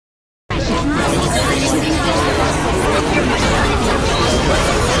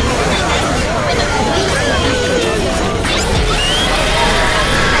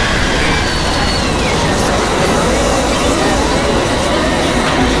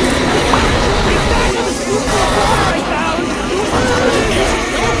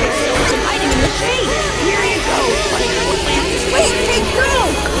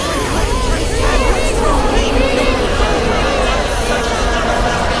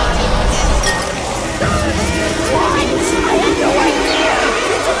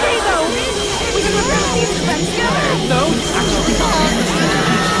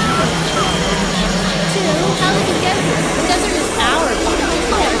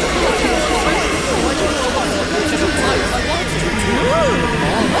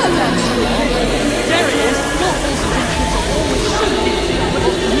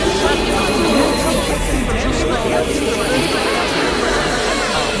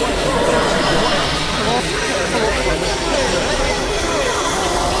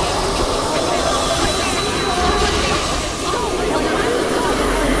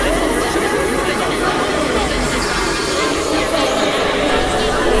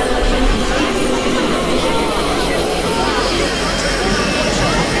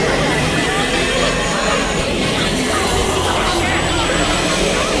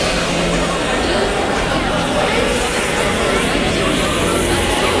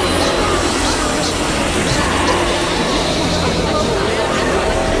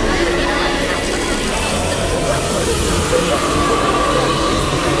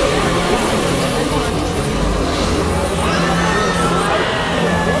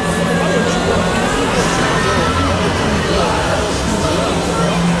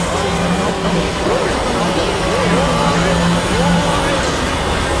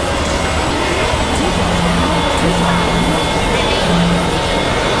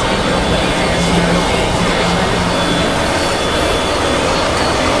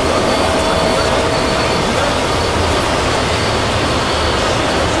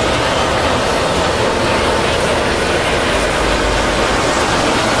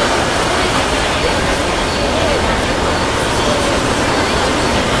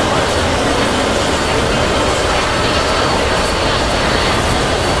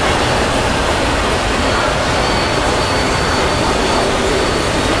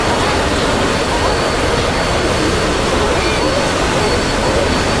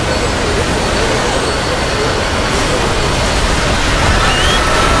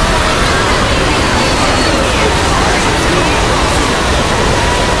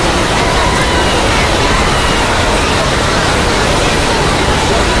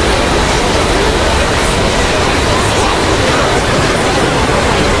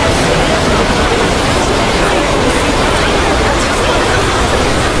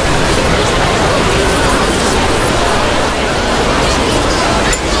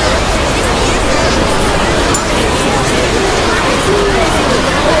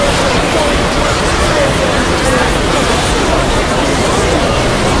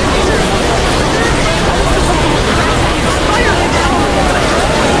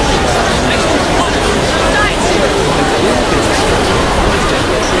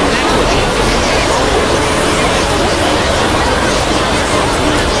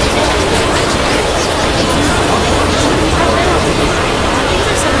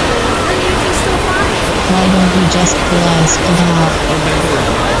just realized about. Remember,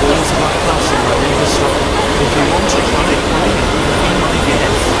 always have class in my neighbor's shop. If you want to try it, be my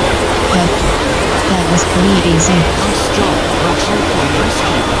guest. But that was pretty easy. Nice job. Now help my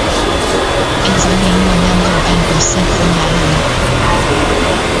rescuers. Enter name, number, and percent for battery.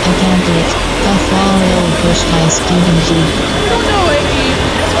 I can't do it. By far really push high student G. I don't know, Amy.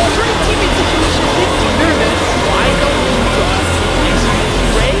 This whole dream teaming situation makes me nervous. Why don't you just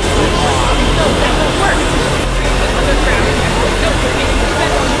Ray? No, that won't work. Underground, no cooking,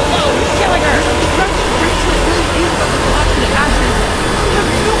 bed on below, he's killing her. Russian bracelet really is something to happen to Ashes. I have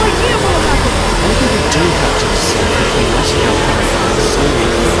no idea what will happen. Maybe we do have to decide if we let it out and slowly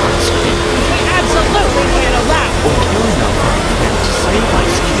for ice cream. We absolutely can't allow. Or killing our friend to save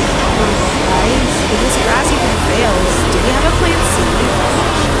ice cream. Guys, if this grass even fails, do we have a plan C?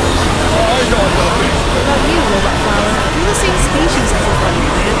 I got nothing. What about you, Robot Flower? You're the same species as a funny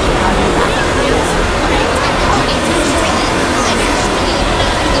plant. Do you have any backup plans?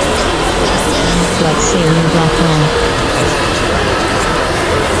 Let's see you block on.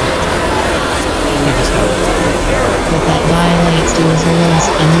 But that violates those rules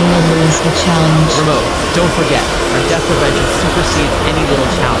and we'll lose the challenge. Remote, don't forget, our death prevention supersedes any little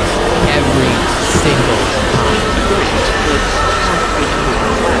challenge every single time.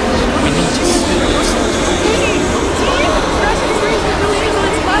 We need to spin it. Russian bracelet really is on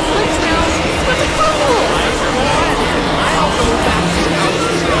its last legs now. It's about to crumble. I'll go back to the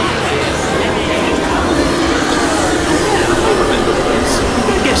house. I remember this.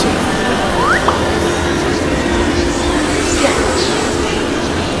 We're getting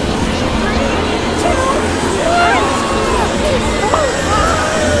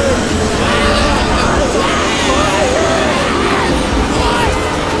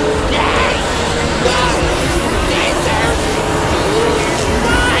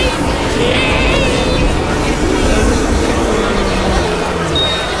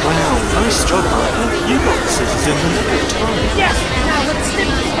nice job, Martha. You got the scissors in the nick of time. Yes, now let's snip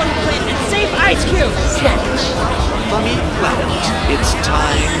this funny plant and save Ice Cube. Funny plant, it's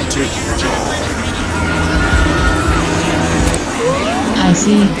time to die. I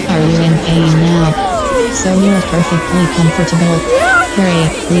see, are you in pain now? So you're perfectly comfortable. Hooray,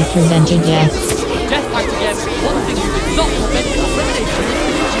 we prevented death. Death fight again. One thing you did not prevent is elimination.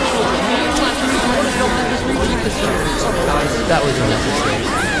 Guys, that was unnecessary.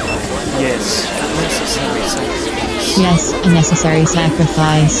 Yes, a necessary sacrifice. Yes, a necessary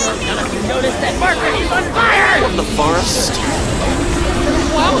sacrifice. None of you noticed that marker is on fire! What, the forest?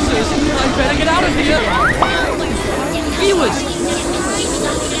 Wowzers! I better get out of here! Viewers!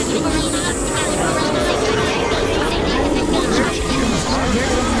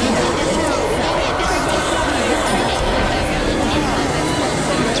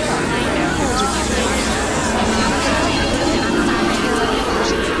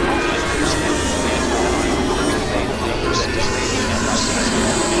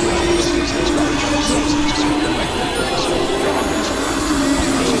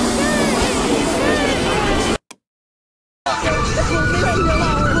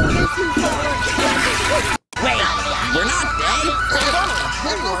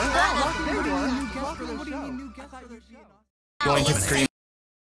 Going to scream.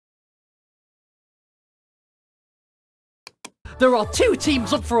 There are 2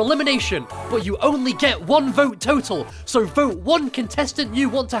 teams up for elimination, but you only get 1 vote total, so vote 1 contestant you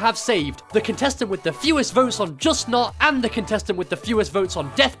want to have saved. The contestant with the fewest votes on Just Not and the contestant with the fewest votes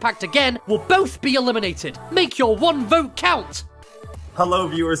on Death Pact Again will both be eliminated. Make your 1 vote count! Hello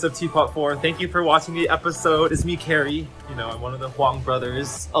viewers of Teapot 4, thank you for watching the episode. It's me, Carrie. You know, I'm one of the Huang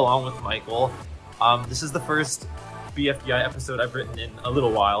brothers, along with Michael. This is the first BFDI episode I've written in a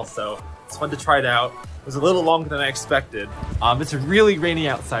little while, so it's fun to try it out. It was a little longer than I expected. It's really rainy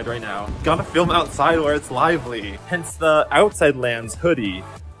outside right now. Gotta film outside where it's lively, hence the Outside Lands hoodie.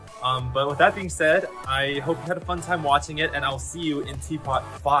 But with that being said, I hope you had a fun time watching it, and I'll see you in Teapot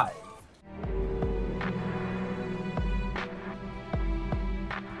 5.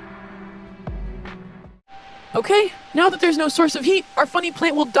 Okay, now that there's no source of heat, our funny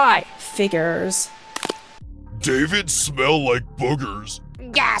plant will die. Figures. David smell like boogers.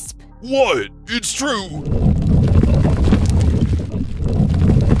 Gasp! What? It's true.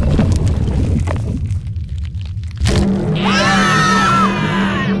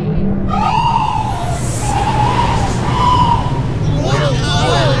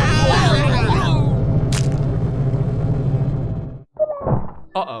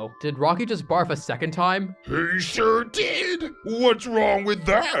 Uh-oh, did Rocky just barf a second time? He sure did. What's wrong with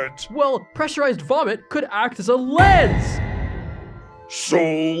that? Well, pressurized vomit could act as a lens!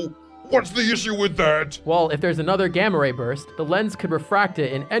 So, What's the issue with that? Well, if there's another gamma ray burst, the lens could refract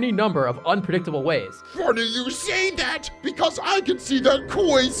it in any number of unpredictable ways. Funny you say that, because I can see that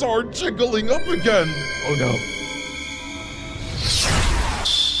quasar jiggling up again. Oh no.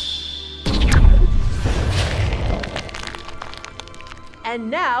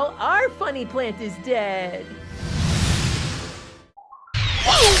 And now our funny plant is dead.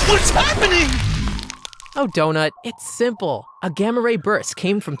 Whoa, what's happening? Oh, Donut, it's simple. A gamma ray burst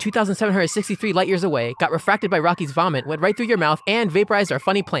came from 2,763 light years away, got refracted by Rocky's vomit, went right through your mouth, and vaporized our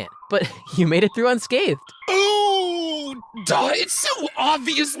funny plant. But you made it through unscathed. Oh, duh, it's so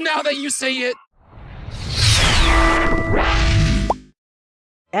obvious now that you say it.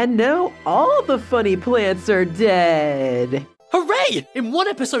 And now all the funny plants are dead. Hooray! In one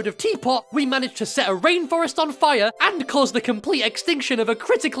episode of Teapot, we managed to set a rainforest on fire and cause the complete extinction of a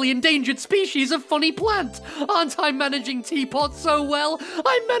critically endangered species of funny plant. Aren't I managing Teapot so well?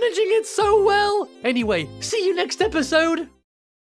 I'm managing it so well! Anyway, see you next episode!